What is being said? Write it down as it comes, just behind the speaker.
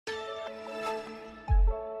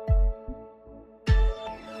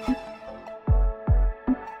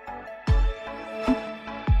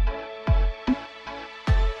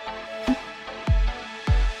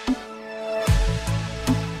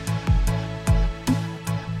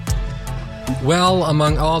Well,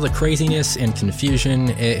 among all the craziness and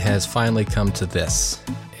confusion, it has finally come to this.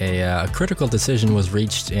 A critical decision was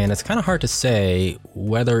reached, and it's kind of hard to say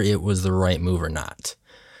whether it was the right move or not.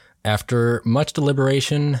 After much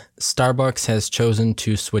deliberation, Starbucks has chosen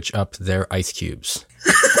to switch up their ice cubes.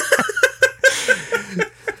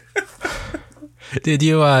 Did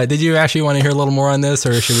you actually want to hear a little more on this,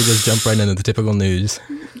 or should we just jump right into the typical news?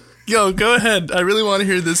 Yo, go ahead. I really want to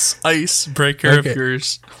hear this icebreaker of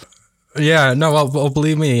yours. Yeah, no, well,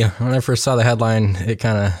 believe me, when I first saw the headline, it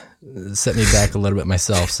kind of set me back a little bit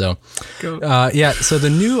myself. So, so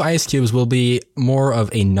the new ice cubes will be more of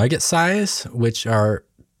a nugget size, which are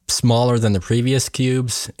smaller than the previous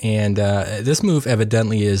cubes. And this move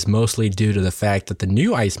evidently is mostly due to the fact that the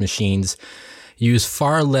new ice machines use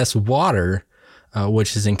far less water,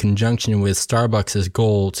 which is in conjunction with Starbucks'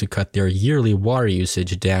 goal to cut their yearly water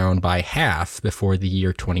usage down by half before the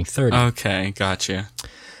year 2030. Okay, gotcha.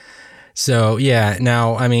 So, yeah,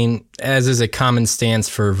 now, I mean, as is a common stance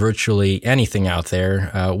for virtually anything out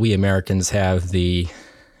there, we Americans have the,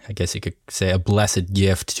 I guess you could say, a blessed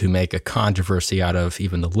gift to make a controversy out of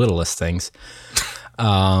even the littlest things.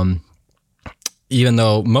 Even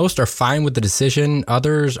though most are fine with the decision,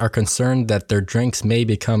 others are concerned that their drinks may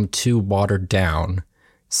become too watered down,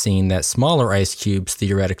 seeing that smaller ice cubes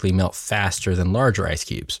theoretically melt faster than larger ice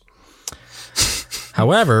cubes.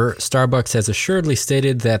 However, Starbucks has assuredly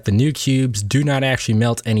stated that the new cubes do not actually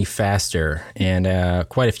melt any faster, and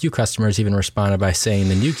quite a few customers even responded by saying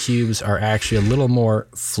the new cubes are actually a little more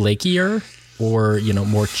flakier or,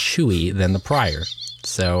 more chewy than the prior.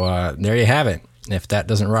 So there you have it. If that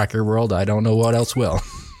doesn't rock your world, I don't know what else will.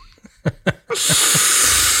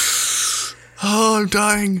 Oh, I'm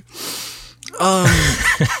dying.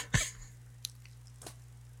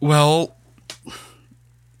 Well,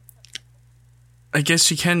 I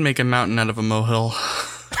guess you can make a mountain out of a molehill.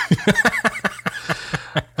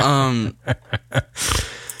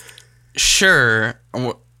 Sure.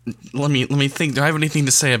 Let me think. Do I have anything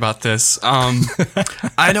to say about this?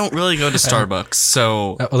 I don't really go to Starbucks,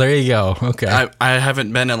 so well, there you go. Okay. I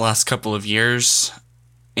haven't been in the last couple of years,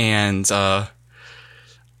 and I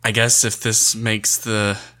guess if this makes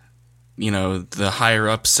the higher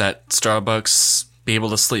ups at Starbucks be able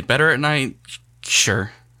to sleep better at night,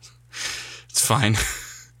 sure. It's fine.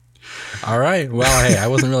 All right. Well, hey, I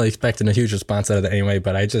wasn't really expecting a huge response out of that anyway,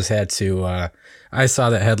 but I just had to, I saw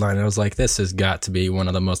that headline and I was like, this has got to be one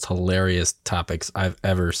of the most hilarious topics I've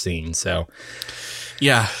ever seen. So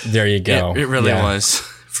yeah, there you go. It really was,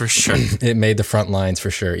 for sure. It made the front lines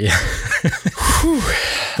for sure. Yeah.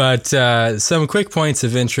 But some quick points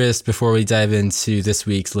of interest before we dive into this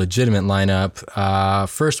week's legitimate lineup.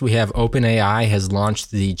 First, we have OpenAI has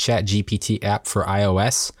launched the ChatGPT app for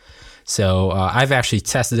iOS. So I've actually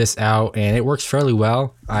tested this out, and it works fairly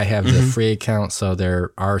well. I have the free account, so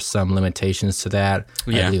there are some limitations to that.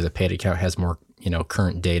 Yeah. I believe the paid account has more,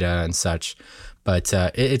 current data and such. But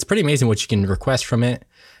it's pretty amazing what you can request from it.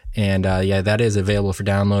 And that is available for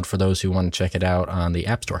download for those who want to check it out on the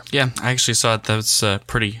App Store. Yeah, I actually saw it. That's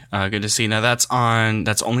pretty good to see. Now that's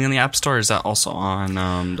only on the App Store. Or is that also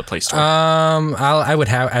on the Play Store?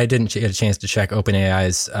 I didn't get a chance to check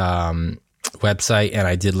OpenAI's website, and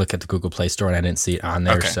I did look at the Google Play Store, and I didn't see it on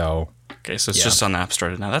there. Okay. So it's just on the App Store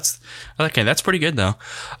now. That's okay. That's pretty good though.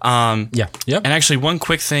 Yep. And actually, one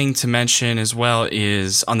quick thing to mention as well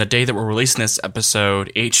is on the day that we're releasing this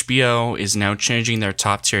episode, HBO is now changing their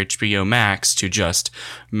top tier HBO Max to just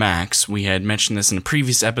Max. We had mentioned this in a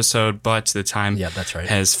previous episode, but the time that's right.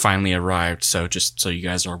 has finally arrived. So just so you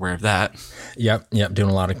guys are aware of that. Yep. Doing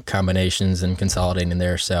a lot of combinations and consolidating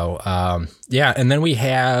there. So and then we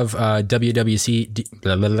have WWDC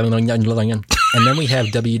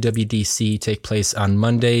take place on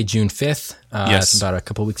Monday, June 5th. It's about a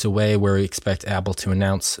couple weeks away, where we expect Apple to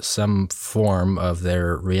announce some form of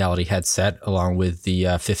their reality headset, along with the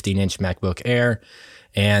 15-inch MacBook Air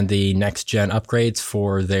and the next-gen upgrades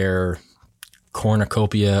for their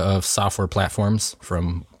cornucopia of software platforms,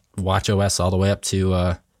 from watchOS all the way up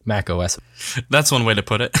to macOS. That's one way to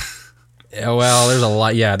put it. Well, there's a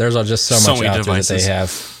lot. Yeah, there's just so much out devices. there that they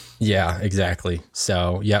have. Yeah, exactly.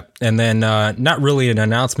 So, yep. And then not really an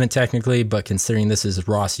announcement technically, but considering this is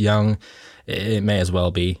Ross Young, it may as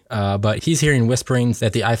well be. But he's hearing whisperings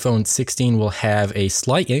that the iPhone 16 will have a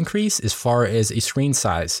slight increase as far as a screen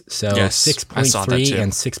size. So 6.3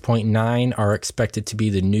 and 6.9 are expected to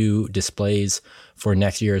be the new displays for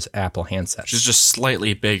next year's Apple handsets. Which is just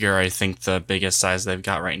slightly bigger. I think the biggest size they've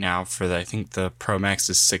got right now I think the Pro Max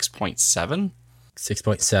is 6.7.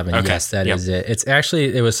 6.7, okay. Yes, that is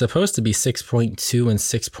it. It was supposed to be 6.2 and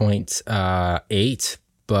 6.8,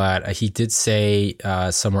 but he did say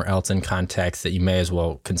somewhere else in context that you may as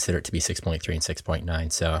well consider it to be 6.3 and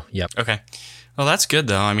 6.9. So, yep. Okay. Well, that's good,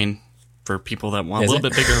 though. I mean, for people that want a little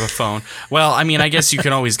bit bigger of a phone. Well, I mean, I guess you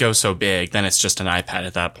can always go so big, then it's just an iPad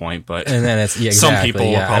at that point. But and then it's exactly, some people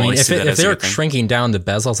will probably see that if as a they're good thing. shrinking down the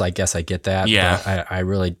bezels, I guess I get that. Yeah. But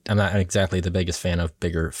I'm not exactly the biggest fan of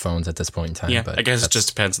bigger phones at this point in time. Yeah, but I guess it just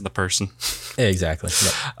depends on the person. Exactly.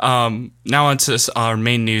 Yep. Now on to our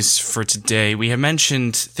main news for today. We have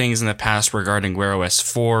mentioned things in the past regarding Wear OS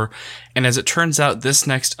 4, and as it turns out, this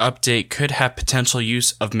next update could have potential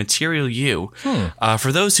use of Material U.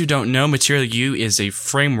 For those who don't know, Material U is a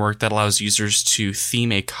framework that allows users to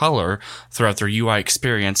theme a color throughout their UI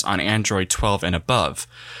experience on Android 12 and above.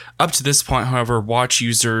 Up to this point, however, Watch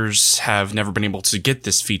users have never been able to get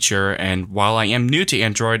this feature, and while I am new to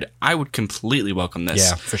Android, I would completely welcome this.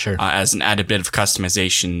 Yeah, for sure. As an added bit of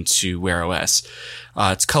customization to Wear OS.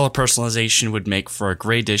 Its color personalization would make for a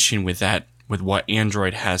great addition with what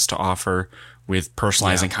Android has to offer with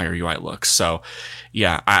personalizing how your UI looks. So,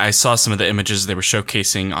 yeah, I saw some of the images they were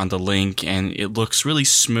showcasing on the link, and it looks really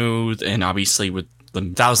smooth, and obviously with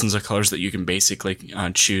the thousands of colors that you can basically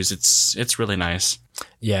choose, it's really nice.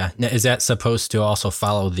 Yeah. Now, is that supposed to also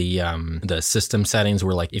follow the system settings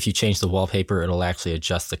where, like, if you change the wallpaper, it'll actually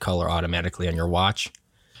adjust the color automatically on your watch?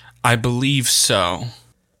 I believe so.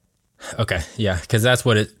 Okay, yeah, because that's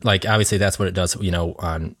what it, like, obviously that's what it does,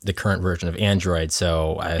 on the current version of Android.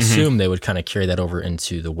 So I assume they would kind of carry that over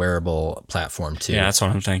into the wearable platform too. Yeah, that's what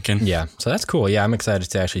I'm thinking. Yeah, so that's cool. Yeah, I'm excited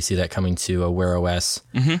to actually see that coming to Wear OS.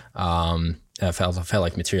 I felt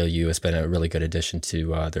like Material U has been a really good addition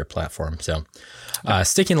to their platform. So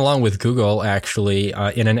sticking along with Google, actually,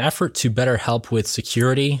 in an effort to better help with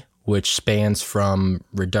security, which spans from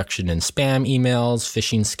reduction in spam emails,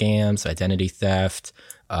 phishing scams, identity theft,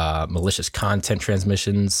 malicious content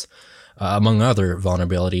transmissions, among other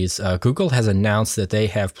vulnerabilities, Google has announced that they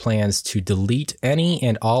have plans to delete any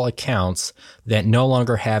and all accounts that no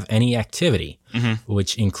longer have any activity,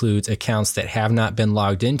 which includes accounts that have not been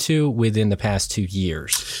logged into within the past 2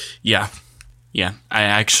 years. Yeah. I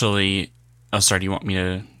actually... Oh, sorry, do you want me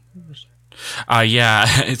to... Yeah,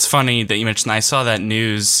 it's funny that you mentioned I saw that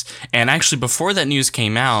news, and actually before that news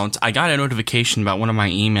came out, I got a notification about one of my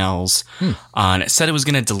emails, and it said it was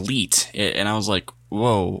going to delete it, and I was like,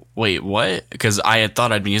 whoa, wait, what? Because I had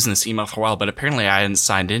thought I'd been using this email for a while, but apparently I hadn't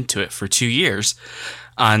signed into it for 2 years.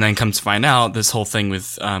 And then come to find out, this whole thing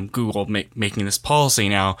with Google making this policy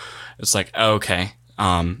now, it's like, okay.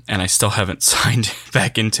 And I still haven't signed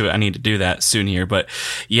back into it. I need to do that soon here. But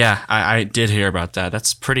yeah, I did hear about that.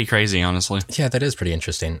 That's pretty crazy, honestly. Yeah, that is pretty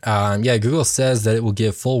interesting. Google says that it will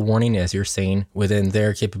give full warning, as you're saying, within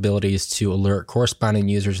their capabilities to alert corresponding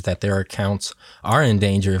users that their accounts are in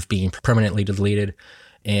danger of being permanently deleted.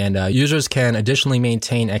 And users can additionally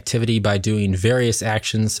maintain activity by doing various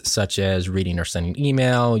actions such as reading or sending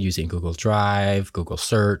email, using Google Drive, Google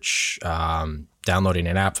Search, downloading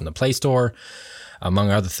an app from the Play Store,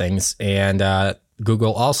 among other things. And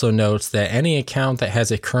Google also notes that any account that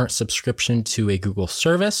has a current subscription to a Google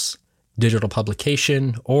service, digital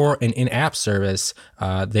publication, or an in-app service,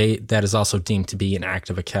 that is also deemed to be an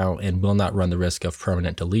active account and will not run the risk of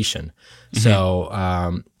permanent deletion. So,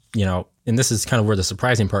 and this is kind of where the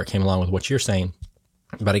surprising part came along with what you're saying,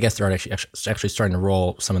 but I guess they're actually starting to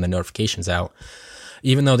roll some of the notifications out.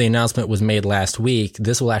 Even though the announcement was made last week,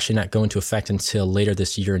 this will actually not go into effect until later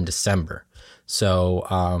this year in December.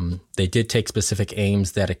 So they did take specific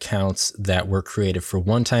aims that accounts that were created for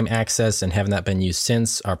one-time access and have not been used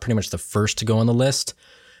since are pretty much the first to go on the list.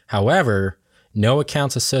 However, no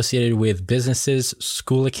accounts associated with businesses,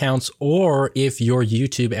 school accounts, or if your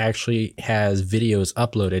YouTube actually has videos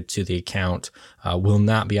uploaded to the account will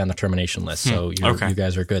not be on the termination list. So you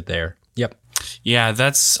guys are good there. Yep. Yeah,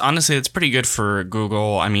 that's pretty good for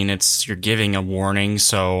Google. I mean, you're giving a warning.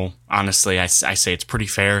 So honestly, I say it's pretty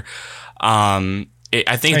fair. I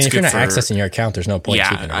think it's if good you're not for accessing your account, there's no point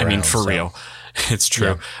keeping it around. I mean, for real. It's true.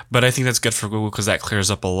 Yeah. But I think that's good for Google because that clears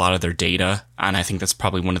up a lot of their data. And I think that's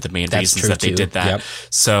probably one of the main reasons that they did that. Yep.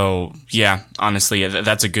 So, yeah, honestly,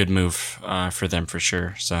 that's a good move for them for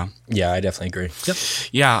sure. So, yeah, I definitely agree. Yep.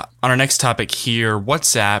 Yeah. On our next topic here,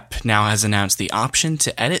 WhatsApp now has announced the option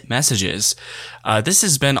to edit messages. This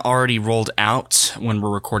has been already rolled out when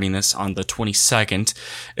we're recording this on the 22nd.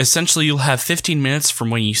 Essentially, you'll have 15 minutes from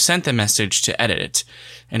when you sent the message to edit it.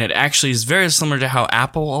 And it actually is very similar to how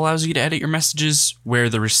Apple allows you to edit your messages, where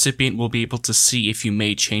the recipient will be able to see if you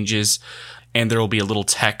made changes, and there will be a little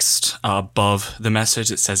text above the message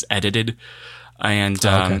that says edited. And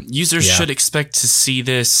users should expect to see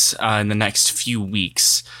this in the next few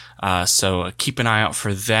weeks. So keep an eye out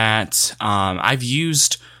for that. I've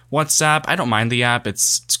used WhatsApp. I don't mind the app.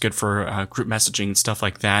 It's good for group messaging and stuff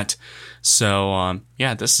like that. So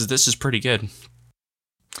this is pretty good.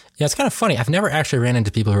 Yeah, it's kind of funny. I've never actually ran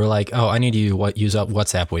into people who are like, "Oh, I need to use up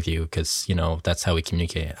WhatsApp with you because that's how we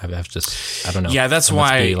communicate." I don't know. Yeah, that's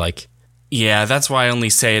why. That's why I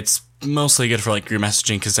only say it's mostly good for like group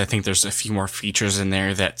messaging because I think there's a few more features in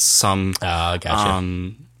there that some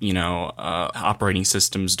gotcha. Operating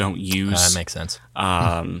systems don't use. That makes sense.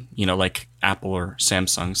 Like Apple or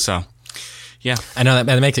Samsung. So. Yeah, I know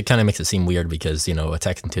that makes it seem weird because, a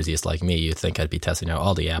tech enthusiast like me, you'd think I'd be testing out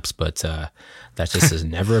all the apps, but that just has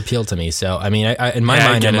never appealed to me. So, I mean, in my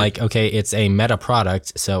mind, I'm like, okay, it's a meta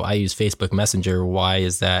product, so I use Facebook Messenger. Why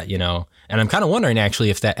is that, And I'm kind of wondering,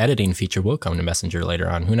 actually, if that editing feature will come to Messenger later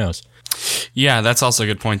on. Who knows? Yeah, that's also a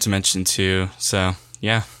good point to mention, too. So,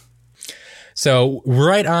 yeah. So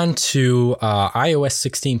right on to iOS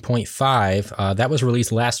 16.5. That was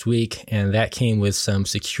released last week, and that came with some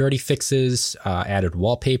security fixes, added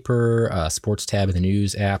wallpaper, sports tab in the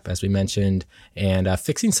news app, as we mentioned, and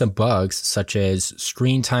fixing some bugs such as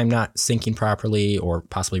screen time not syncing properly or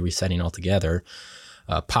possibly resetting altogether,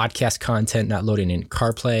 podcast content not loading in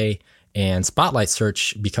CarPlay, and Spotlight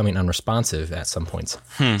search becoming unresponsive at some points.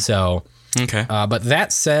 So... Okay. But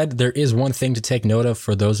that said, there is one thing to take note of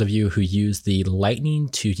for those of you who use the Lightning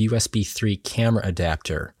to USB 3 camera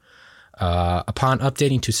adapter. Upon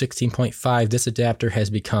updating to 16.5, this adapter has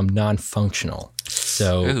become non-functional.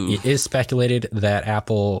 So It is speculated that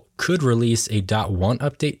Apple could release a .1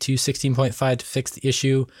 update to 16.5 to fix the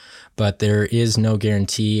issue, but there is no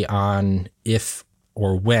guarantee on if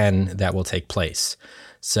or when that will take place.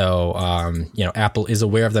 So, Apple is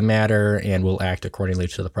aware of the matter and will act accordingly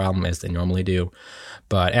to the problem as they normally do.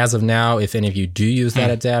 But as of now, if any of you do use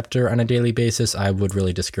that adapter on a daily basis, I would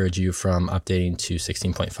really discourage you from updating to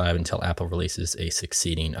 16.5 until Apple releases a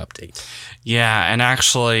succeeding update. Yeah, and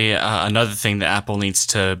actually, another thing that Apple needs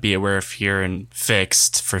to be aware of here and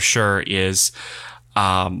fixed for sure is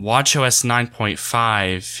WatchOS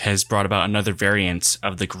 9.5 has brought about another variant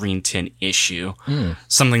of the green tint issue,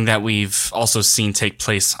 something that we've also seen take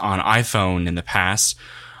place on iPhone in the past.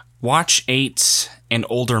 Watch 8 and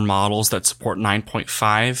older models that support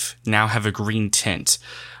 9.5 now have a green tint,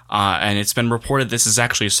 and it's been reported this is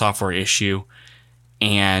actually a software issue,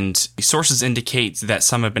 and sources indicate that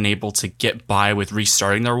some have been able to get by with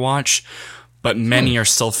restarting their watch, but many are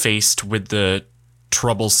still faced with the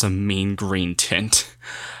troublesome mean green tint.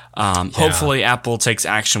 Hopefully Apple takes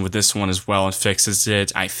action with this one as well and fixes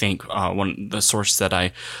it. I think one the source that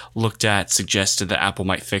I looked at suggested that Apple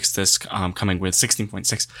might fix this coming with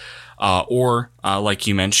 16.6 or like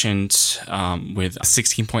you mentioned with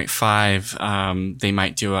 16.5 they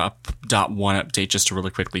might do a .1 update just to really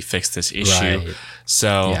quickly fix this issue. Right.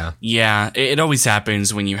 So it always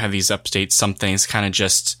happens when you have these updates. Some things kind of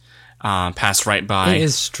just pass right by. It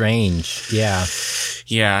is strange. Yeah.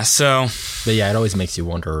 So, but yeah, it always makes you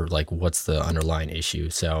wonder, like, what's the underlying issue?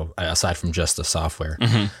 So, aside from just the software,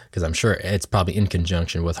 because I'm sure it's probably in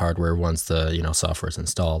conjunction with hardware once the software is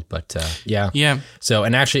installed. But yeah. So,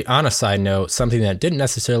 and actually, on a side note, something that didn't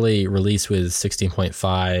necessarily release with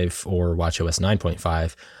 16.5 or WatchOS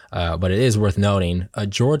 9.5. But it is worth noting,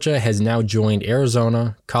 Georgia has now joined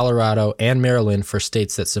Arizona, Colorado, and Maryland for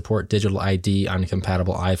states that support digital ID on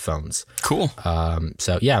compatible iPhones. Cool.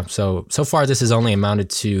 So far this has only amounted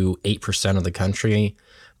to 8% of the country,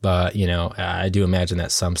 but, I do imagine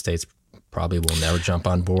that some states probably will never jump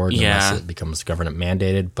on board unless it becomes government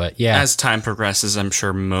mandated. But as time progresses, I'm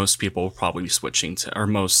sure most people will probably be switching to, or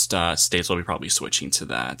most states will be probably switching to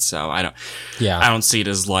that. So I don't see it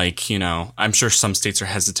as like, I'm sure some states are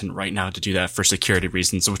hesitant right now to do that for security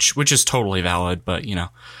reasons, which is totally valid. But,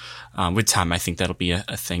 with time, I think that'll be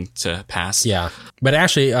a thing to pass. Yeah. But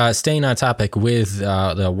actually, staying on topic with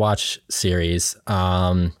the Watch series,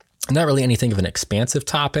 not really anything of an expansive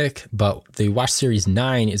topic, but the Watch Series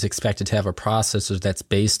 9 is expected to have a processor that's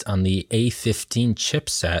based on the A15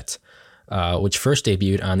 chipset, which first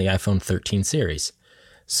debuted on the iPhone 13 series.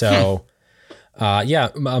 So,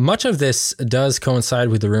 much of this does coincide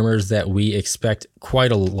with the rumors that we expect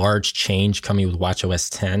quite a large change coming with WatchOS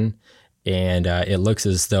 10, and it looks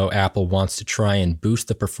as though Apple wants to try and boost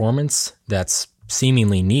the performance that's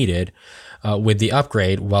seemingly needed with the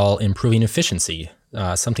upgrade while improving efficiency.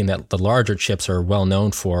 Something that the larger chips are well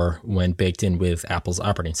known for when baked in with Apple's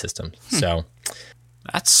operating system. So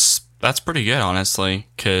that's That's pretty good, honestly,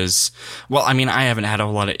 because, well, I mean, I haven't had a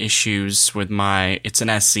lot of issues with it's an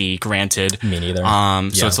SE, granted. Me neither.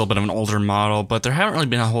 So it's a little bit of an older model, but there haven't really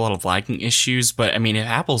been a whole lot of lagging issues. But I mean, if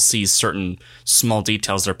Apple sees certain small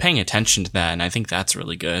details, they're paying attention to that, and I think that's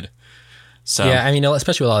really good. So yeah, I mean,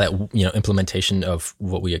 especially with all that, implementation of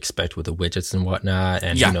what we expect with the widgets and whatnot,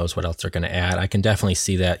 and who knows what else they're going to add. I can definitely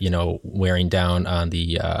see that, wearing down on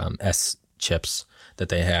the S chips that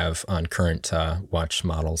they have on current watch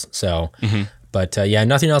models. So, but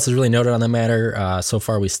nothing else is really noted on the matter. So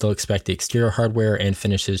far, we still expect the exterior hardware and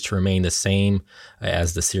finishes to remain the same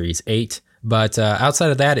as the Series 8. But outside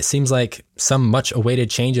of that, it seems like some much awaited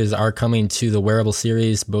changes are coming to the wearable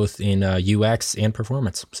series, both in UX and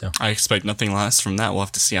performance. So I expect nothing less from that. We'll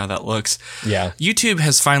have to see how that looks. Yeah. YouTube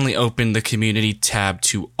has finally opened the community tab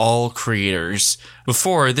to all creators.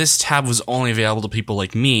 Before, this tab was only available to people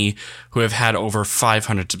like me who have had over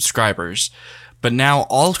 500 subscribers. But now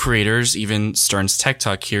all creators, even Stern's Tech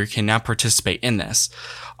Talk here, can now participate in this.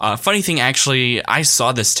 Funny thing, actually, I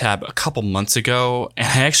saw this tab a couple months ago, and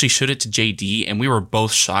I actually showed it to JD, and we were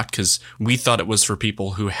both shocked because we thought it was for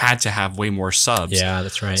people who had to have way more subs. Yeah,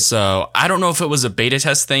 that's right. So I don't know if it was a beta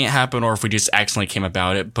test thing that happened or if we just accidentally came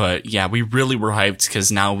about it, but yeah, we really were hyped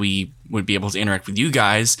because now we would be able to interact with you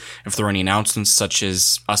guys if there were any announcements, such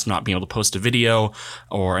as us not being able to post a video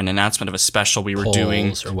or an announcement of a special we were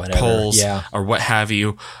doing, or whatever. Polls, or what have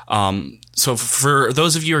you. So for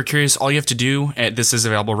those of you who are curious, all you have to do, this is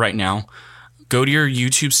available right now, go to your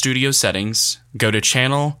YouTube Studio settings, go to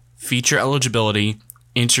channel, feature eligibility,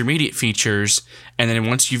 intermediate features, and then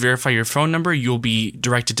once you verify your phone number, you'll be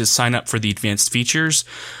directed to sign up for the advanced features.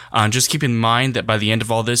 Just keep in mind that by the end of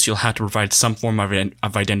all this, you'll have to provide some form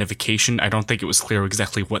of identification. I don't think it was clear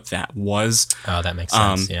exactly what that was. Oh, that makes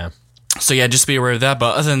sense, yeah. So yeah, just be aware of that.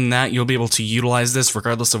 But other than that, you'll be able to utilize this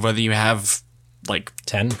regardless of whether you have like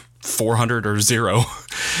 10, 400 or 0.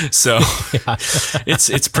 So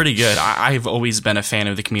it's pretty good. I've always been a fan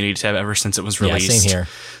of the community tab ever since it was released. Yeah, same here.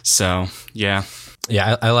 So yeah.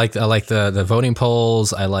 Yeah, I like the voting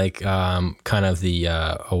polls. I like kind of the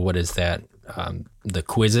what is that? The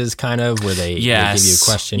quizzes, kind of, where they give you a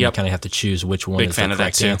question. You kind of have to choose which one is the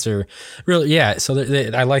correct answer. Really, yeah. So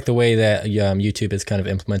I like the way that YouTube has kind of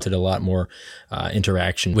implemented a lot more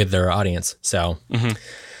interaction with their audience. So.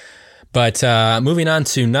 But moving on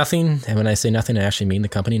to Nothing, and when I say Nothing, I actually mean the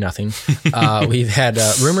company Nothing. We've had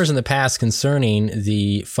rumors in the past concerning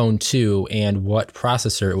the Phone 2 and what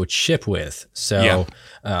processor it would ship with. So,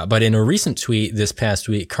 but in a recent tweet this past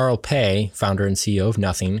week, Carl Pei, founder and CEO of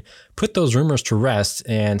Nothing, put those rumors to rest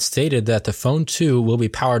and stated that the Phone 2 will be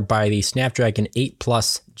powered by the Snapdragon 8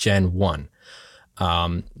 Plus Gen 1.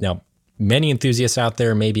 Now, many enthusiasts out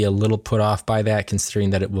there may be a little put off by that,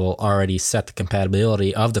 considering that it will already set the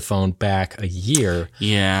compatibility of the phone back a year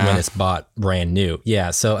when it's bought brand new.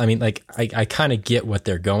 Yeah, so I mean, like, I kind of get what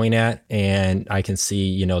they're going at, and I can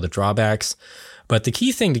see, the drawbacks. But the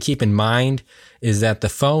key thing to keep in mind is that the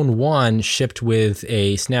Phone 1 shipped with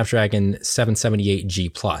a Snapdragon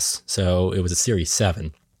 778G Plus, so it was a Series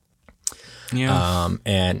 7. Yeah.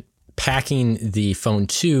 And packing the Phone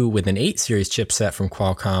 2 with an 8 series chipset from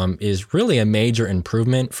Qualcomm is really a major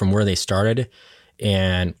improvement from where they started.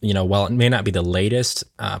 And, while it may not be the latest,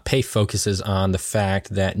 Pei focuses on the fact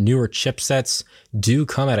that newer chipsets do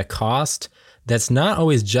come at a cost that's not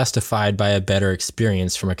always justified by a better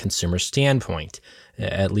experience from a consumer standpoint,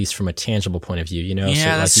 at least from a tangible point of view.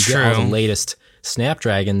 That's you true. get all the latest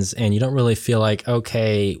Snapdragons and you don't really feel like,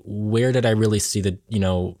 okay, where did I really see the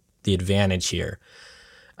advantage here?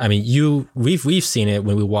 I mean, we've seen it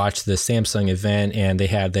when we watched the Samsung event, and they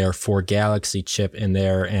had their 4 Galaxy chip in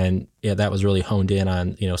there, and that was really honed in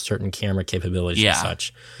on certain camera capabilities and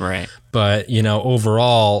such. Right. But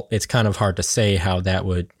overall, it's kind of hard to say how that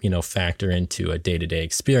would factor into a day-to-day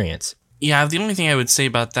experience. Yeah, the only thing I would say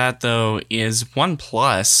about that though is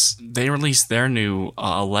OnePlus, they released their new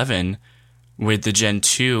 11 with the Gen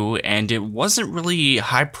 2, and it wasn't really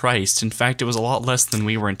high priced. In fact, it was a lot less than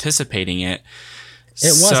we were anticipating it.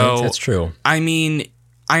 It wasn't. That's true. I mean,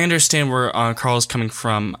 I understand where Carl's coming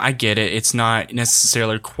from. I get it. It's not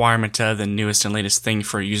necessarily a requirement to have the newest and latest thing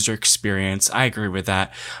for user experience. I agree with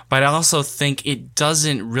that. But I also think it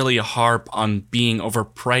doesn't really harp on being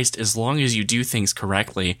overpriced as long as you do things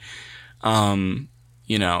correctly. Again,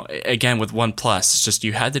 with OnePlus, it's just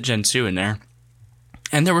you had the Gen 2 in there.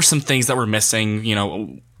 And there were some things that were missing,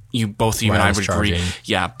 both you and I would agree.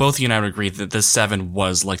 Yeah, both you and I would agree that the 7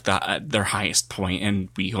 was like their highest point, and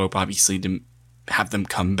we hope obviously to have them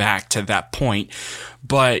come back to that point.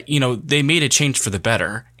 But, they made a change for the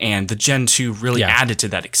better, and the Gen 2 really added to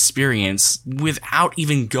that experience without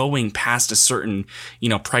even going past a certain,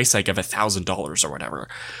 price hike of $1,000 or whatever.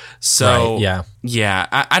 So,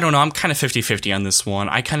 I don't know. I'm kind of 50-50 on this one.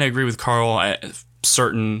 I kind of agree with Carl at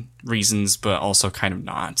certain reasons, but also kind of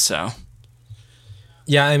not, so...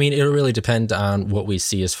 Yeah, I mean, it'll really depend on what we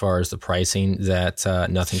see as far as the pricing that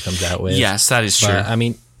Nothing comes out with. Yes, that is true. But, I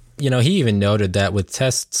mean, he even noted that with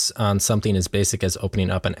tests on something as basic as opening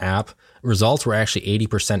up an app, results were actually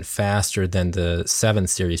 80% faster than the 7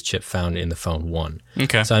 series chip found in the Phone 1.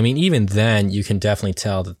 Okay. So, I mean, even then, you can definitely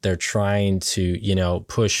tell that they're trying to,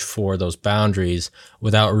 push for those boundaries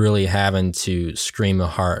without really having to scream a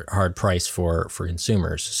hard price for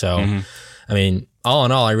consumers. So, I mean, all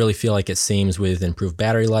in all, I really feel like it seems with improved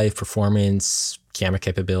battery life, performance, camera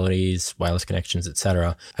capabilities, wireless connections,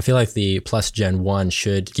 etc. I feel like the Plus Gen 1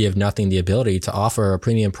 should give Nothing the ability to offer a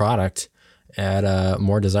premium product at a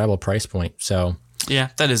more desirable price point. So yeah,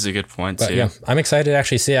 that is a good point too. Yeah, I'm excited to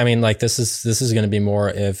actually see. I mean, like this is going to be more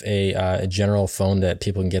of a general phone that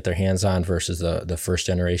people can get their hands on versus the first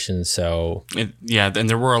generation. So and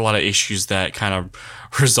there were a lot of issues that kind of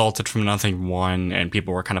resulted from Nothing 1, and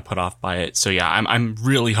people were kind of put off by it. So yeah, I'm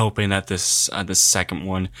really hoping that this second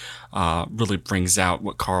one really brings out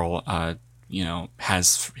what Carl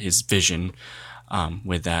has his vision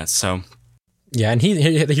with that. So. Yeah, and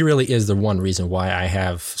he really is the one reason why I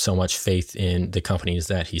have so much faith in the companies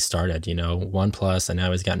that he started, OnePlus, and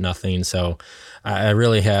now he's got Nothing. So I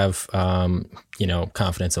really have,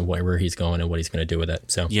 confidence in where he's going and what he's going to do with it.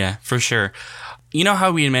 So yeah, for sure. You know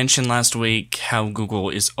how we had mentioned last week how Google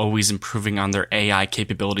is always improving on their AI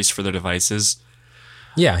capabilities for their devices?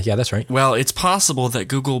 Yeah, that's right. Well, it's possible that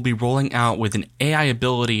Google will be rolling out with an AI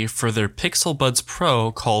ability for their Pixel Buds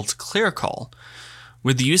Pro called ClearCall.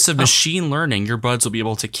 With the use of machine learning, your buds will be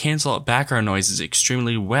able to cancel out background noises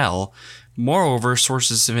extremely well. Moreover,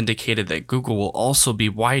 sources have indicated that Google will also be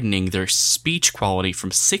widening their speech quality from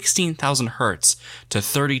 16,000 hertz to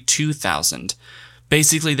 32,000.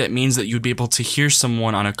 Basically, that means that you'd be able to hear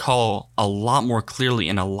someone on a call a lot more clearly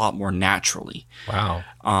and a lot more naturally. Wow.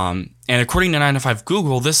 And according to 9to5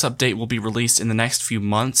 Google, this update will be released in the next few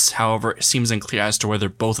months. However, it seems unclear as to whether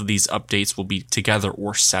both of these updates will be together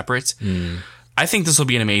or separate. I think this will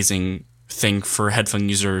be an amazing thing for headphone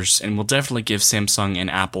users and will definitely give Samsung and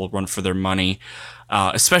Apple a run for their money,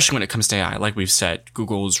 especially when it comes to AI. Like we've said,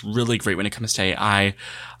 Google is really great when it comes to AI.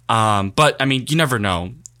 But, I mean, you never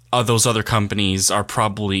know. Those other companies are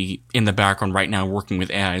probably in the background right now working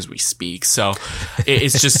with AI as we speak. So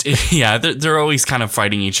it's just, they're always kind of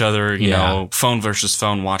fighting each other, you know, phone versus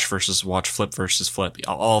phone, watch versus watch, flip versus flip,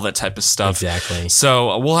 all that type of stuff. Exactly.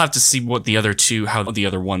 So we'll have to see what how the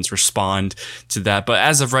other ones respond to that. But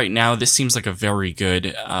as of right now, this seems like a very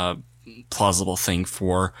good, plausible thing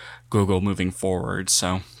for Google moving forward.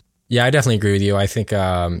 So. Yeah, I definitely agree with you. I think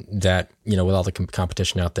that, with all the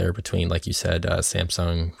competition out there between, like you said,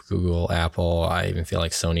 Samsung, Google, Apple, I even feel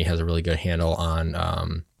like Sony has a really good handle on,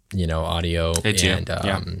 audio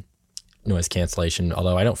and noise cancellation.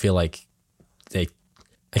 Although I don't feel like I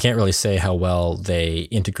can't really say how well they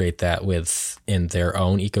integrate that in their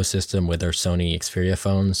own ecosystem with their Sony Xperia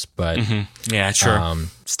phones. But yeah, sure.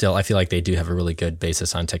 Still, I feel like they do have a really good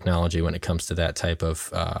basis on technology when it comes to that type of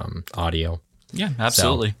audio. Yeah,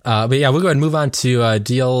 absolutely. So, but yeah, we'll go ahead and move on to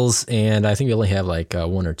deals, and I think we only have like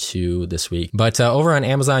one or two this week. But over on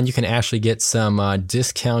Amazon, you can actually get some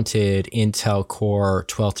discounted Intel Core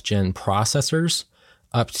 12th Gen processors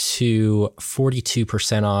up to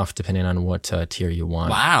 42% off, depending on what tier you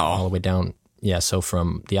want. Wow. All the way down. Yeah, so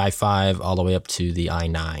from the i5 all the way up to the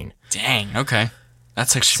i9. Dang, okay.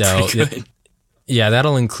 That's actually pretty good. Yeah,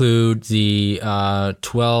 that'll include the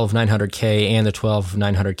 12900K and the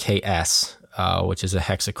 12900KS. Which is a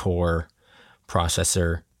hexa-core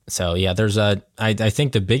processor. So yeah, I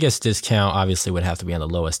think the biggest discount obviously would have to be on the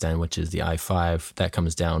lowest end, which is the i5. That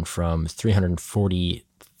comes down from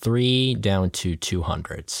 343 down to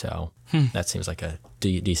 200. So that seems like a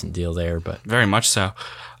decent deal there. But very much so.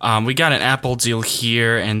 We got an Apple deal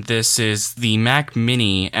here, and this is the Mac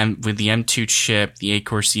Mini with the M2 chip, the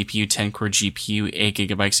 8-core CPU, 10-core GPU, 8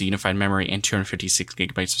 gigabytes of unified memory, and 256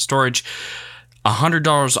 gigabytes of storage.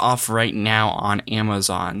 $100 off right now on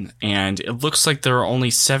Amazon, and it looks like there are only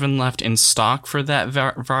 7 left in stock for that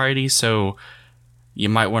variety, so you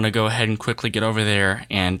might want to go ahead and quickly get over there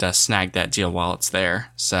and snag that deal while it's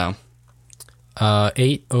there. So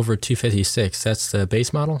 8 over 256, that's the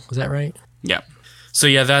base model, is that right? Yeah. So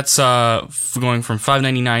yeah, that's going from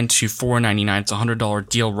 $599 to $499. It's a $100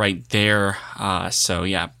 deal right there. So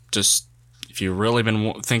yeah, just if you've really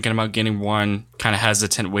been thinking about getting one, kind of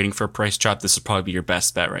hesitant, waiting for a price drop, this would probably be your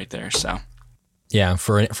best bet right there. So, yeah,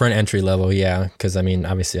 for an entry level, yeah, because I mean,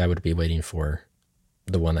 obviously, I would be waiting for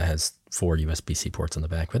the one that has 4 USB-C ports on the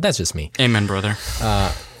back, but that's just me. Amen, brother.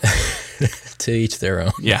 To each their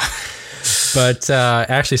own. Yeah. But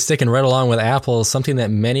actually sticking right along with Apple, something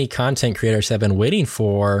that many content creators have been waiting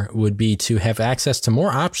for would be to have access to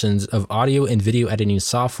more options of audio and video editing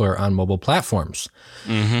software on mobile platforms.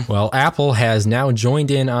 Mm-hmm. Well, Apple has now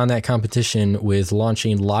joined in on that competition with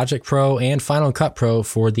launching Logic Pro and Final Cut Pro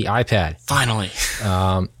for the iPad. Finally.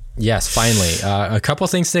 Yes, finally. A couple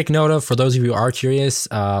things to take note of for those of you who are curious.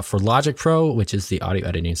 For Logic Pro, which is the audio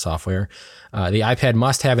editing software, the iPad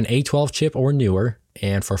must have an A12 chip or newer.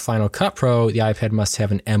 And for Final Cut Pro, the iPad must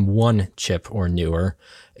have an M1 chip or newer.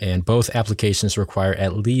 And both applications require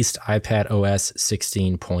at least iPad OS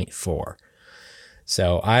 16.4.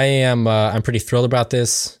 So I'm pretty thrilled about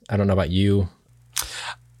this. I don't know about you.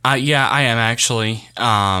 Yeah, I am actually.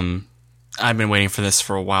 I've been waiting for this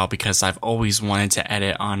for a while because I've always wanted to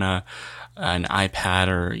edit on an iPad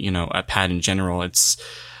or, a pad in general. It's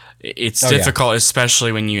difficult,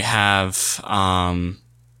 especially when you have,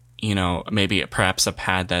 maybe perhaps a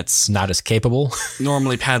pad that's not as capable.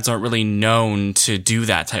 Normally pads aren't really known to do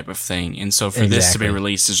that type of thing. And so for this to be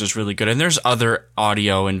released is just really good. And there's other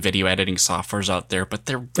audio and video editing softwares out there, but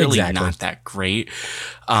they're really not that great.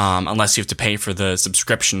 Unless you have to pay for the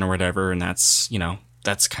subscription or whatever. And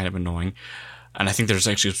that's kind of annoying. And I think there's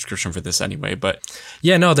actually a subscription for this anyway, but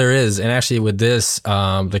yeah, no, there is. And actually with this,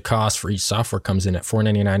 the cost for each software comes in at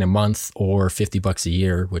 $4.99 a month or $50 a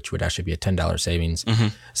year, which would actually be a $10 savings. Mm-hmm.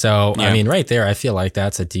 So, yeah. I mean, right there, I feel like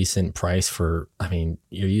that's a decent price for,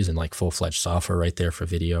 you're using like full-fledged software right there for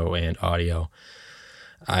video and audio.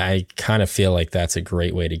 I kind of feel like that's a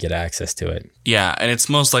great way to get access to it. Yeah. And it's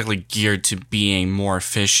most likely geared to being more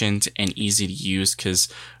efficient and easy to use because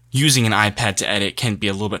using an iPad to edit can be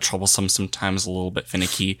a little bit troublesome, sometimes a little bit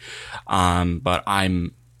finicky. But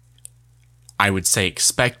I would say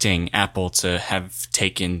expecting Apple to have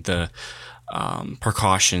taken the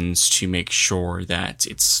precautions to make sure that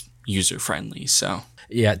it's user friendly. So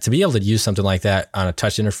yeah, to be able to use something like that on a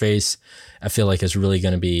touch interface, I feel like is really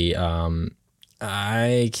going to be,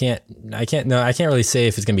 I can't really say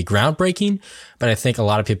if it's going to be groundbreaking, but I think a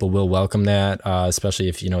lot of people will welcome that, especially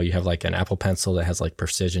if, you have like an Apple Pencil that has like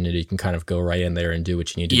precision and you can kind of go right in there and do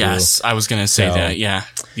what you need to do. Yes, I was going to say that. Yeah.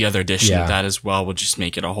 The other edition of that as well will just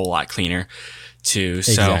make it a whole lot cleaner too.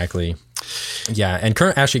 So. Exactly. Yeah. And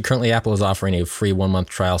currently Apple is offering a free 1-month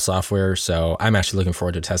trial software. So I'm actually looking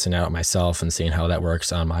forward to testing it out myself and seeing how that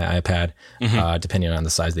works on my iPad, depending on the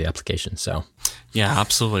size of the application. So. Yeah,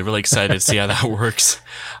 absolutely. Really excited to see how that works.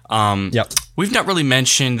 Yep. We've not really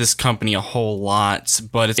mentioned this company a whole lot,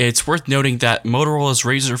 but it's worth noting that Motorola's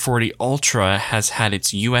Razr 40 Ultra has had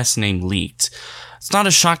its US name leaked. It's not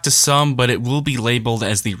a shock to some, but it will be labeled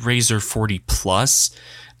as the Razr 40 Plus.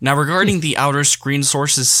 Now, regarding the outer screen,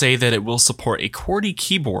 sources say that it will support a QWERTY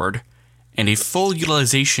keyboard and a full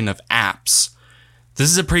utilization of apps. This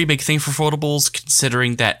is a pretty big thing for foldables,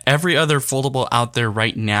 considering that every other foldable out there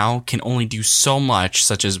right now can only do so much,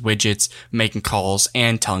 such as widgets, making calls,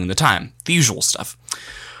 and telling the time. The usual stuff.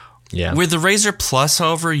 Yeah. With the Razr Plus,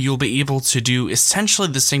 however, you'll be able to do essentially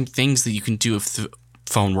the same things that you can do if the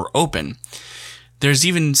phone were open. There's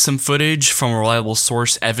even some footage from a reliable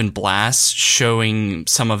source, Evan Blass, showing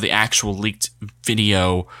some of the actual leaked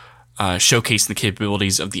video showcasing the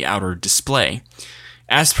capabilities of the outer display.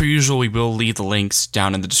 As per usual, we will leave the links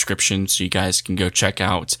down in the description so you guys can go check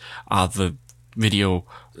out the video,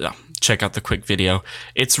 check out the quick video.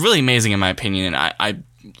 It's really amazing in my opinion, and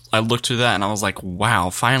I looked through that and I was like,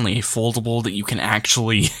 wow, finally a foldable that you can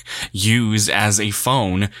actually use as a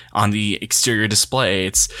phone on the exterior display.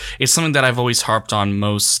 It's something that I've always harped on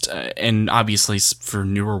most, and obviously for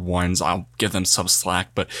newer ones, I'll give them some slack,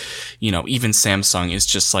 but even Samsung is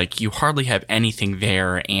just like, you hardly have anything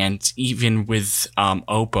there. And even with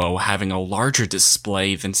Oppo having a larger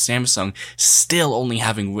display than Samsung, still only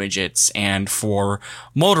having widgets. And for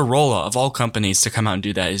Motorola, of all companies, to come out and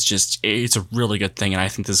do that is just, it's a really good thing. And I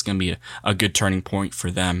think this is going to be a good turning point for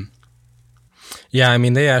them. Yeah, I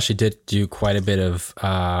mean, they actually did do quite a bit of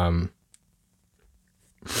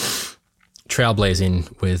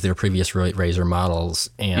trailblazing with their previous Razr models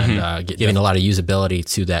and giving a lot of usability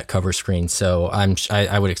to that cover screen. So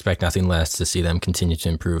I would expect nothing less to see them continue to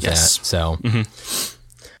improve that. So,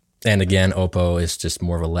 and again, Oppo is just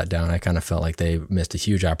more of a letdown. I kind of felt like they missed a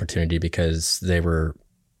huge opportunity because they were,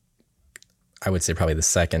 I would say, probably the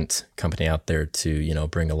second company out there to,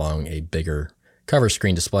 bring along a bigger cover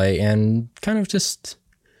screen display and kind of just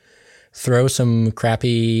throw some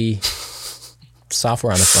crappy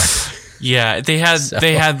software on the front. Yeah, they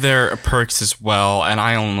had their perks as well, and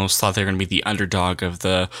I almost thought they were going to be the underdog of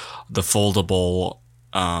the foldable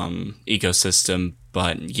ecosystem.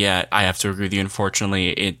 But yeah, I have to agree with you.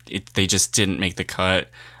 Unfortunately, they just didn't make the cut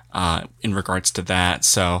in regards to that.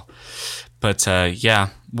 So, but yeah,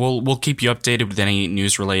 we'll keep you updated with any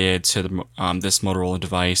news related to this Motorola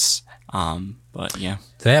device. But yeah.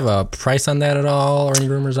 Do they have a price on that at all, or any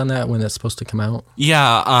rumors on that when that's supposed to come out?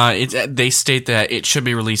 Yeah, they state that it should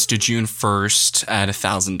be released to June 1st at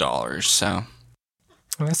 $1,000. So well,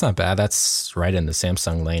 that's not bad. That's right in the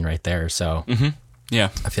Samsung lane right there. So yeah,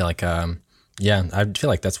 I feel like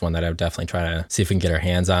that's one that I would definitely try to see if we can get our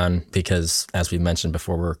hands on, because as we mentioned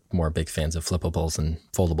before, we're more big fans of flippables and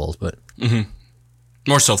foldables, but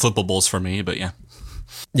more so flippables for me. But yeah,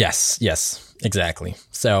 yes, exactly.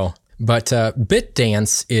 So. But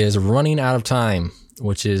BitDance is running out of time,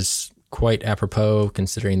 which is quite apropos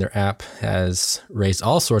considering their app has raised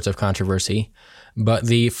all sorts of controversy. But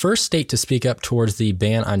the first state to speak up towards the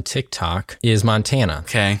ban on TikTok is Montana.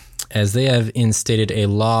 Okay. As they have instated a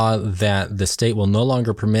law that the state will no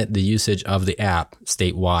longer permit the usage of the app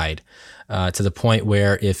statewide, to the point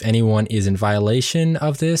where if anyone is in violation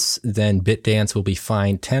of this, then BitDance will be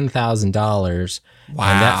fined $10,000. Wow.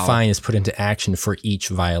 And that fine is put into action for each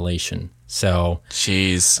violation. So,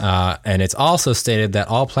 jeez. And it's also stated that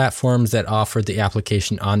all platforms that offer the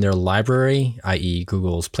application on their library, i.e.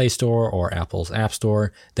 Google's Play Store or Apple's App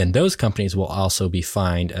Store, then those companies will also be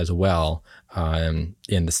fined as well in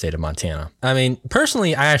the state of Montana. I mean,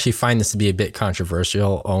 personally, I actually find this to be a bit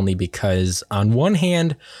controversial, only because on one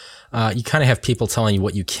hand, you kind of have people telling you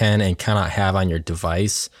what you can and cannot have on your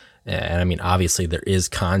device. And I mean, obviously there is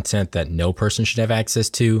content that no person should have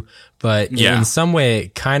access to, but in some way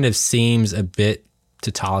it kind of seems a bit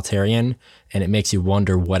totalitarian, and it makes you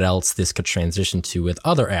wonder what else this could transition to with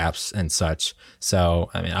other apps and such. So,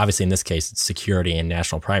 I mean, obviously in this case, it's security and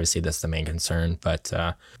national privacy that's the main concern, but...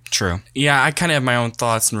 True. Yeah, I kind of have my own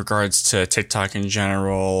thoughts in regards to TikTok in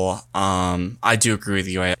general. I do agree with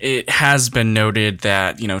you. It has been noted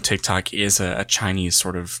that, TikTok is a Chinese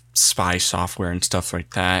sort of spy software and stuff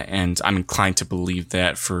like that, and I'm inclined to believe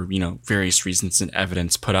that for, various reasons and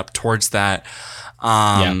evidence put up towards that.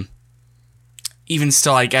 Even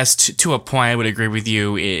still, I guess to a point, I would agree with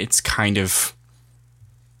you. It's kind of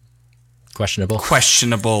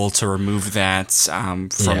questionable to remove that from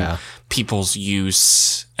people's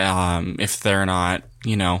use if they're not,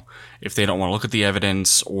 if they don't want to look at the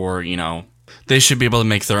evidence, or they should be able to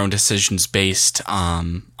make their own decisions based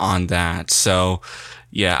on that. So,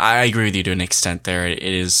 yeah, I agree with you to an extent there. It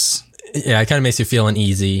is. Yeah, it kind of makes you feel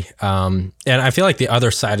uneasy. And I feel like the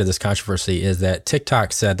other side of this controversy is that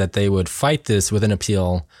TikTok said that they would fight this with an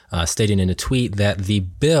appeal, stating in a tweet that the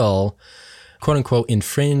bill, quote unquote,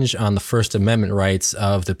 infringe on the First Amendment rights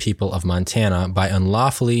of the people of Montana by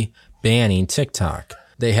unlawfully banning TikTok.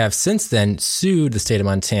 They have since then sued the state of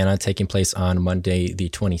Montana, taking place on Monday, the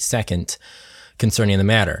 22nd, concerning the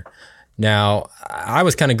matter. Now, I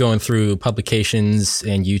was kind of going through publications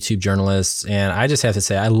and YouTube journalists, and I just have to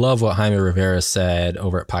say, I love what Jaime Rivera said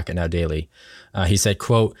over at Pocket Now Daily. He said,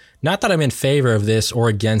 quote, "Not that I'm in favor of this or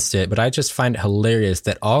against it, but I just find it hilarious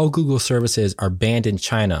that all Google services are banned in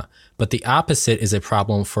China, but the opposite is a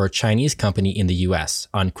problem for a Chinese company in the U.S.,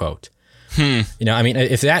 unquote." I mean,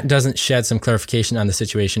 if that doesn't shed some clarification on the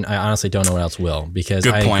situation, I honestly don't know what else will, because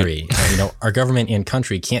I agree. Our government and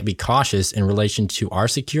country can't be cautious in relation to our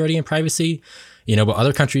security and privacy, but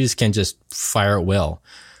other countries can just fire at will.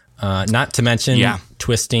 Not to mention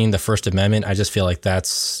twisting the First Amendment. I just feel like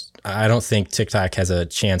I don't think TikTok has a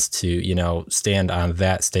chance to, stand on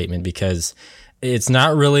that statement, because it's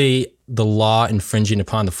not really the law infringing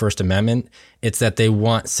upon the First Amendment. It's that they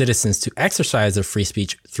want citizens to exercise their free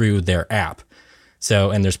speech through their app.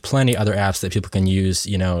 So, and there's plenty other apps that people can use,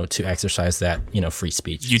 to exercise that, free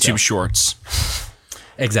speech. YouTube Shorts.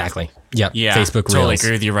 Exactly. Yep. Yeah. Facebook Reels. Totally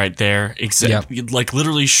agree with you right there. Like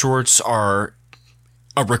literally Shorts are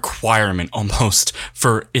a requirement almost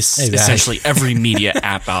for essentially every media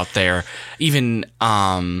app out there. Even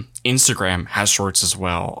Instagram has Shorts as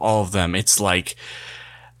well. All of them. It's like,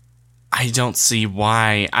 I don't see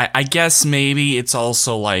why. I guess maybe it's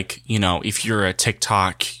also like, if you're a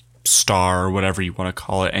TikTok star or whatever you want to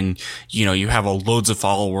call it, and, you have loads of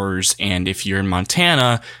followers, and if you're in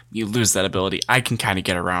Montana, you lose that ability. I can kind of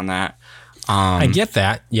get around that. I get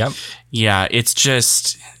that. Yep. Yeah, it's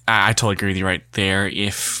just, I totally agree with you right there.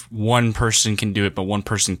 If one person can do it, but one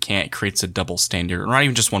person can't, it creates a double standard. Or not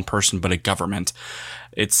even just one person, but a government.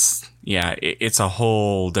 It's a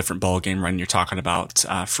whole different ballgame when you're talking about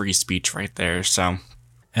free speech right there. So,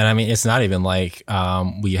 And I mean, it's not even like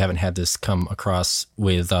we haven't had this come across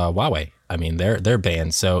with Huawei. I mean, they're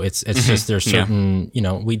banned. So it's just there's certain,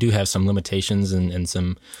 we do have some limitations and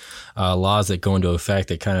some laws that go into effect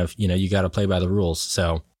that kind of, you got to play by the rules.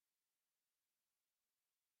 So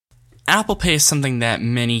Apple Pay is something that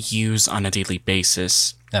many use on a daily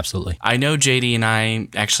basis. Absolutely. I know JD and I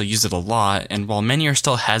actually use it a lot, and while many are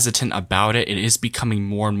still hesitant about it, it is becoming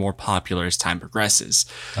more and more popular as time progresses.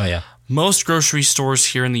 Oh, yeah. Most grocery stores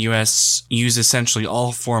here in the US use essentially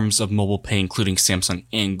all forms of mobile pay, including Samsung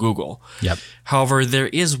and Google. Yep. However, there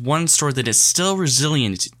is one store that is still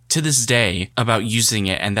resilient to this day about using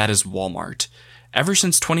it, and that is Walmart. Ever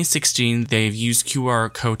since 2016, they've used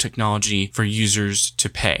QR code technology for users to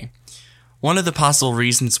pay. One of the possible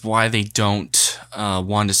reasons why they don't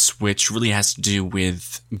want to switch really has to do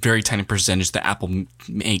with very tiny percentage that Apple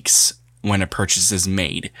makes when a purchase is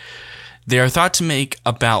made. They are thought to make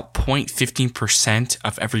about 0.15%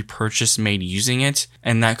 of every purchase made using it,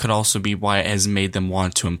 and that could also be why it has made them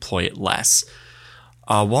want to employ it less.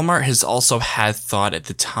 Walmart has also had thought at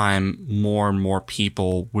the time more and more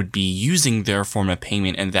people would be using their form of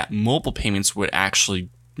payment and that mobile payments would actually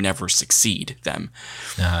never succeed them.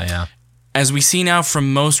 Yeah. As we see now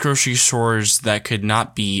from most grocery stores, that could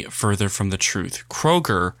not be further from the truth.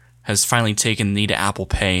 Kroger has finally taken the knee to Apple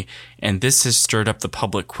Pay, and this has stirred up the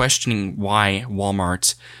public questioning why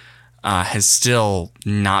Walmart has still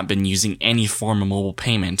not been using any form of mobile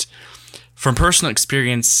payment. From personal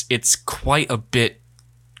experience, it's quite a bit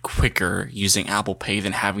quicker using Apple Pay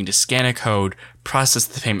than having to scan a code, process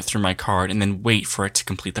the payment through my card, and then wait for it to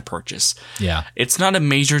complete the purchase. Yeah. It's not a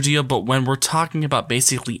major deal, but when we're talking about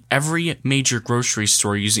basically every major grocery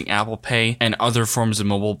store using Apple Pay and other forms of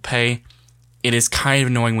mobile pay, it is kind of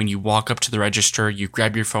annoying when you walk up to the register, you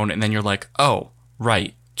grab your phone, and then you're like, oh,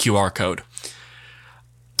 right, QR code.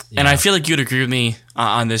 Yeah. And I feel like you'd agree with me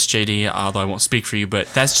on this, JD, although I won't speak for you,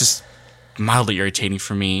 but that's just mildly irritating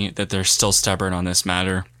for me that they're still stubborn on this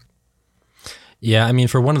matter. Yeah, I mean,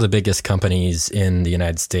 for one of the biggest companies in the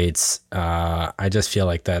United States, I just feel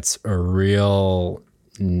like that's a real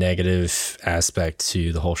negative aspect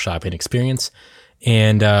to the whole shopping experience.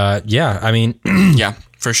 And yeah, I mean, yeah,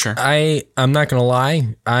 for sure. I'm not going to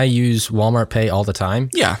lie. I use Walmart Pay all the time.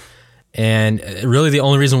 Yeah. And really the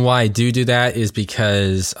only reason why I do that is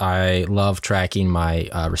because I love tracking my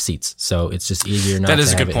receipts. So it's just easier not to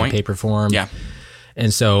have it in paper form. Yeah.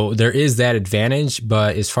 And so there is that advantage.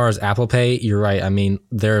 But as far as Apple Pay, you're right. I mean,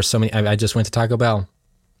 there are so many. I just went to Taco Bell.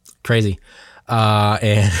 Crazy.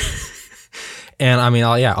 And I mean,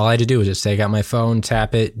 all I had to do was just take out my phone,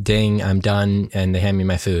 tap it, ding, I'm done, and they hand me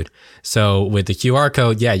my food. So with the QR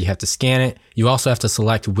code, yeah, you have to scan it. You also have to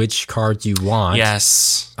select which card you want.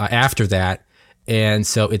 Yes. After that. And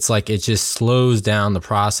so it's like it just slows down the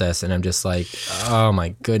process, and I'm just like, oh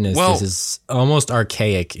my goodness, this is almost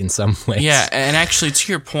archaic in some ways. Yeah, and actually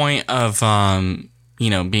to your point of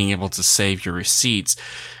being able to save your receipts,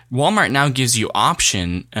 Walmart now gives you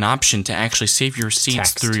an option to actually save your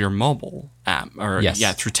receipts through your mobile app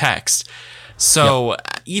through text. So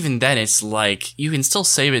even then, it's like you can still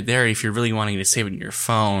save it there if you're really wanting to save it in your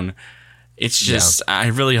phone. It's just, I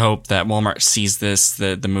really hope that Walmart sees this,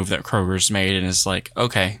 the move that Kroger's made, and is like,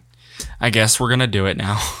 okay, I guess we're gonna do it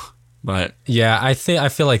now. But yeah, I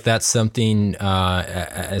feel like that's something.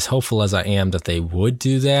 As hopeful as I am that they would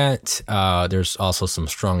do that, there's also some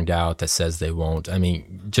strong doubt that says they won't. I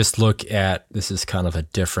mean, just look at, this is kind of a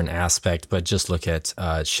different aspect, but just look at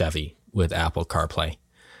Chevy with Apple CarPlay.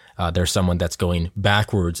 There's someone that's going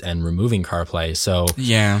backwards and removing CarPlay. So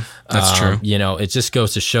yeah, that's true. It just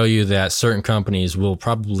goes to show you that certain companies will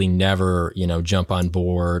probably never, jump on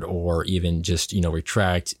board or even just,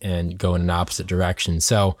 retract and go in an opposite direction.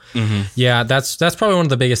 So yeah, that's probably one of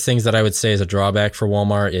the biggest things that I would say is a drawback for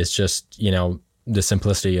Walmart is just, the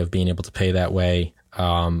simplicity of being able to pay that way.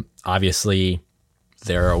 Obviously,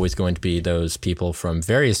 there are always going to be those people from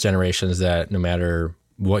various generations that no matter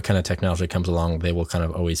what kind of technology comes along, they will kind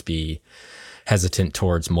of always be hesitant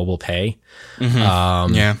towards mobile pay.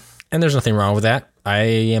 And there's nothing wrong with that. I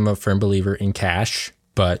am a firm believer in cash,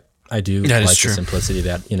 but I do like the simplicity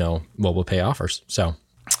that, mobile pay offers. So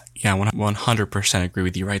yeah, 100% agree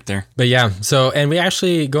with you right there. But yeah, so, and we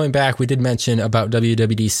actually, going back, we did mention about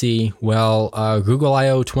WWDC. Well, Google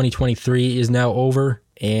I/O 2023 is now over.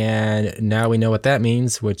 And now we know what that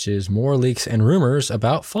means, which is more leaks and rumors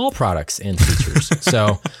about fall products and features.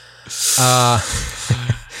 So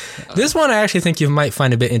this one I actually think you might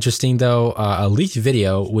find a bit interesting, though. A leaked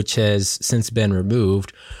video, which has since been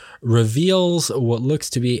removed, reveals what looks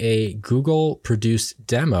to be a Google-produced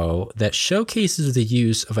demo that showcases the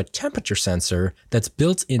use of a temperature sensor that's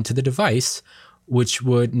built into the device which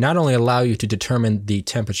would not only allow you to determine the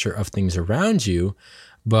temperature of things around you,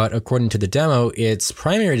 but according to the demo, its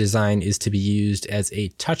primary design is to be used as a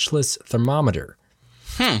touchless thermometer.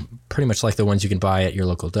 Pretty much like the ones you can buy at your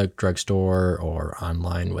local drugstore or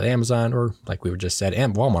online with Amazon or, like we were just said,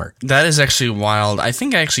 and Walmart. That is actually wild. I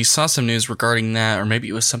think I actually saw some news regarding that, or maybe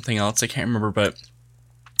it was something else. I can't remember, but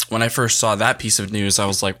when I first saw that piece of news, I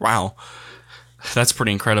was like, wow, that's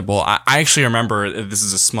pretty incredible. I actually remember, this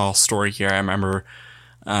is a small story here, I remember,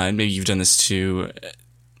 and maybe you've done this too,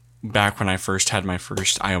 back when I first had my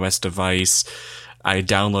first iOS device, I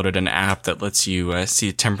downloaded an app that lets you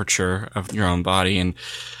see the temperature of your own body, and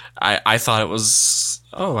I thought it was,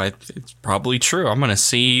 it's probably true. I'm going to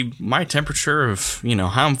see my temperature of,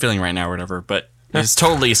 how I'm feeling right now or whatever, but it's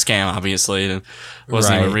totally a scam, obviously. It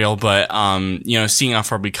wasn't even real, but, seeing how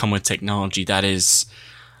far we come with technology, that is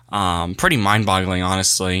pretty mind-boggling,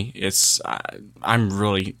 honestly. I'm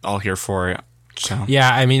really all here for it. So.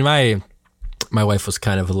 Yeah, I mean, my wife was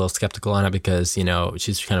kind of a little skeptical on it because,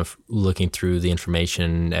 she's kind of looking through the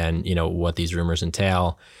information and, what these rumors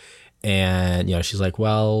entail. And, she's like,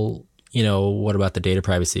 well, what about the data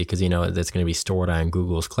privacy? Because, that's going to be stored on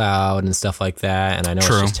Google's cloud and stuff like that. And I know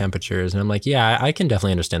it's just temperatures. And I'm like, yeah, I can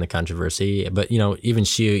definitely understand the controversy. But, even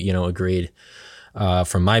she, agreed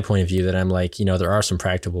from my point of view that I'm like, there are some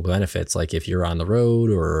practical benefits. Like if you're on the road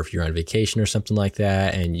or if you're on vacation or something like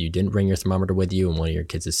that and you didn't bring your thermometer with you and one of your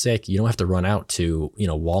kids is sick, you don't have to run out to,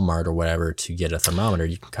 Walmart or whatever to get a thermometer.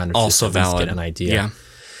 You can kind of also just at least get an idea.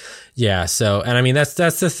 Yeah. So, and I mean, that's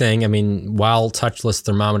the thing. I mean, while touchless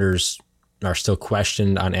thermometers are still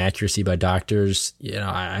questioned on accuracy by doctors,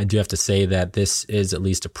 I do have to say that this is at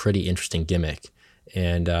least a pretty interesting gimmick.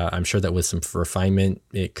 And I'm sure that with some refinement,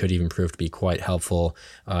 it could even prove to be quite helpful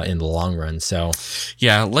in the long run. So,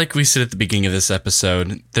 yeah, like we said at the beginning of this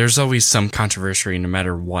episode, there's always some controversy no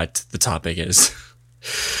matter what the topic is.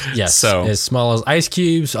 Yes, so as small as ice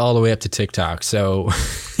cubes all the way up to TikTok. So,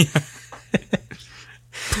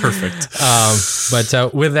 perfect.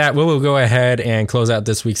 But with that, we will go ahead and close out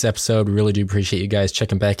this week's episode. We really do appreciate you guys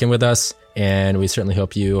checking back in with us. And we certainly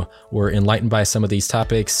hope you were enlightened by some of these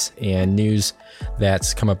topics and news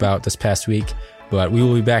that's come about this past week. But we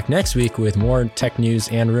will be back next week with more tech news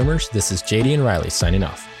and rumors. This is JD and Riley signing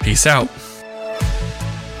off. Peace out.